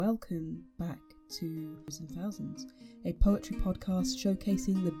Welcome back to Thousands, a poetry podcast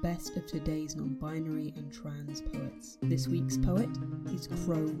showcasing the best of today's non-binary and trans poets. This week's poet is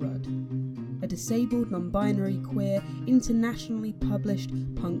Crow Rudd, a disabled, non-binary, queer, internationally published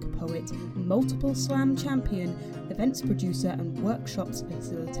punk poet, multiple slam champion, events producer and workshops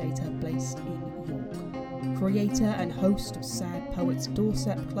facilitator based in York. Creator and host of Sad Poets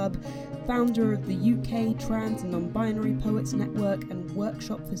Dorset Club, founder of the UK Trans and Non-Binary Poets Network and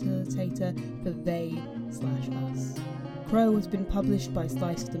workshop facilitator for They/Us. Crow has been published by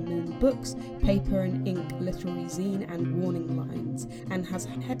Slice of the Moon Books, Paper and Ink Literary Zine and Warning Lines, and has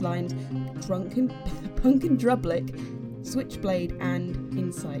headlined Punk and Drublick, Switchblade and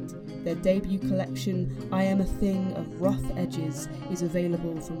Insight. Their debut collection, I Am a Thing of Rough Edges, is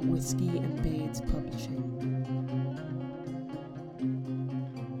available from Whiskey and Beards Publishing.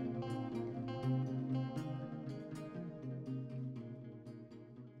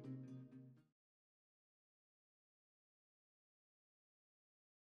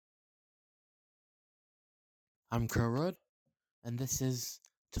 I'm Crow Rudd, and this is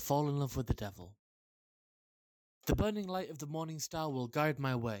To Fall in Love with the Devil. The burning light of the morning star will guide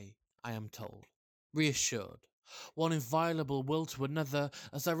my way, I am told, reassured, one inviolable will to another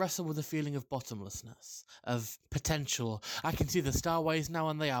as I wrestle with a feeling of bottomlessness, of potential. I can see the starways now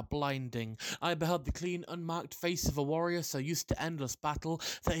and they are blinding. I beheld the clean, unmarked face of a warrior so used to endless battle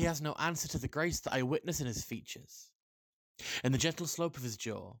that he has no answer to the grace that I witness in his features. In the gentle slope of his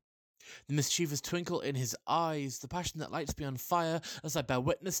jaw, the mischievous twinkle in his eyes, the passion that lights me on fire as I bear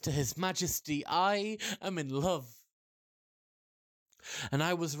witness to his majesty, I am in love. And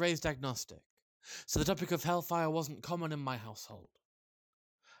I was raised agnostic, so the topic of hellfire wasn't common in my household.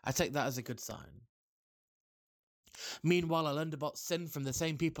 I take that as a good sign. Meanwhile, I learned about sin from the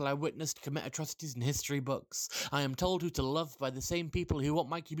same people I witnessed commit atrocities in history books. I am told who to love by the same people who want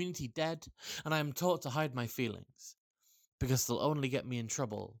my community dead, and I am taught to hide my feelings, because they'll only get me in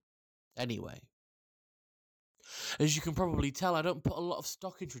trouble anyway. As you can probably tell, I don't put a lot of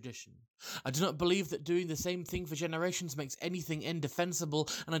stock in tradition. I do not believe that doing the same thing for generations makes anything indefensible,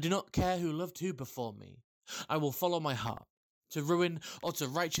 and I do not care who loved who before me. I will follow my heart, to ruin or to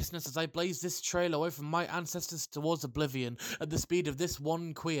righteousness as I blaze this trail away from my ancestors towards oblivion at the speed of this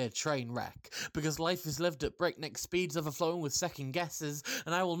one queer train wreck, because life is lived at breakneck speeds overflowing with second guesses,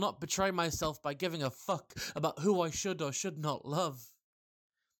 and I will not betray myself by giving a fuck about who I should or should not love.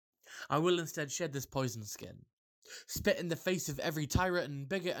 I will instead shed this poison skin, spit in the face of every tyrant and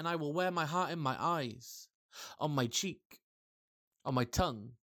bigot, and I will wear my heart in my eyes, on my cheek, on my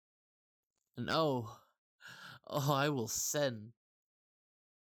tongue, and oh, I will sin.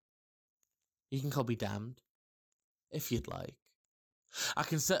 You can call me damned, if you'd like. I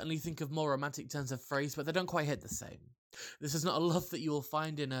can certainly think of more romantic turns of phrase, but they don't quite hit the same. This is not a love that you will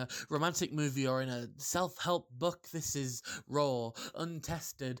find in a romantic movie or in a self-help book. This is raw,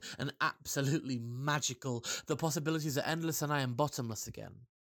 untested, and absolutely magical. The possibilities are endless and I am bottomless again.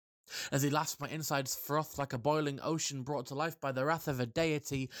 As he laughs, my insides froth like a boiling ocean brought to life by the wrath of a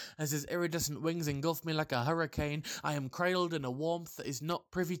deity. As his iridescent wings engulf me like a hurricane, I am cradled in a warmth that is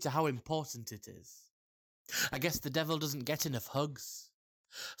not privy to how important it is. I guess the devil doesn't get enough hugs.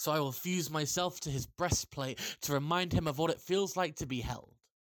 So I will fuse myself to his breastplate to remind him of what it feels like to be held,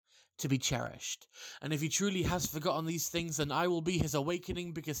 to be cherished. And if he truly has forgotten these things, then I will be his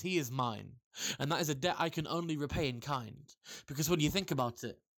awakening because he is mine. And that is a debt I can only repay in kind. Because when you think about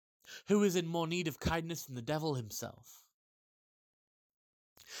it, who is in more need of kindness than the devil himself?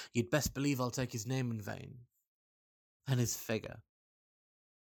 You'd best believe I'll take his name in vain, and his figure,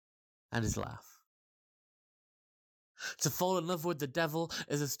 and his laugh. To fall in love with the devil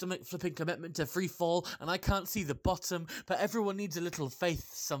is a stomach-flipping commitment to free fall, and I can't see the bottom, but everyone needs a little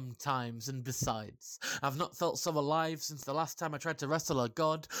faith sometimes, and besides, I've not felt so alive since the last time I tried to wrestle a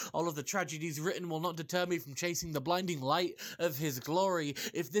god. All of the tragedies written will not deter me from chasing the blinding light of his glory.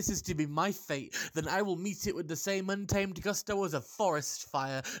 If this is to be my fate, then I will meet it with the same untamed gusto as a forest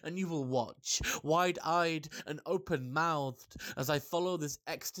fire, and you will watch, wide-eyed and open-mouthed, as I follow this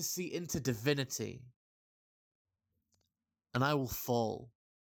ecstasy into divinity. And I will fall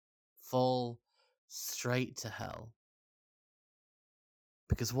straight to hell.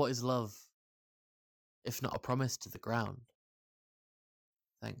 Because what is love, if not a promise to the ground?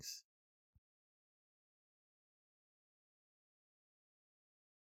 Thanks.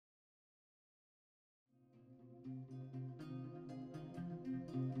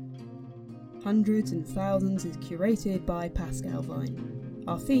 Hundreds and Thousands is curated by Pascal Vine.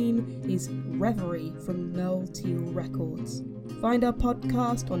 Our theme is Reverie from Null Teal Records. Find our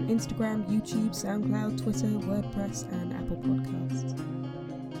podcast on Instagram, YouTube, SoundCloud, Twitter, WordPress, and Apple Podcasts.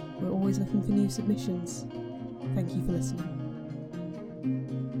 always looking for new submissions. Thank you for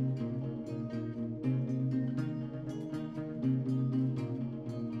listening.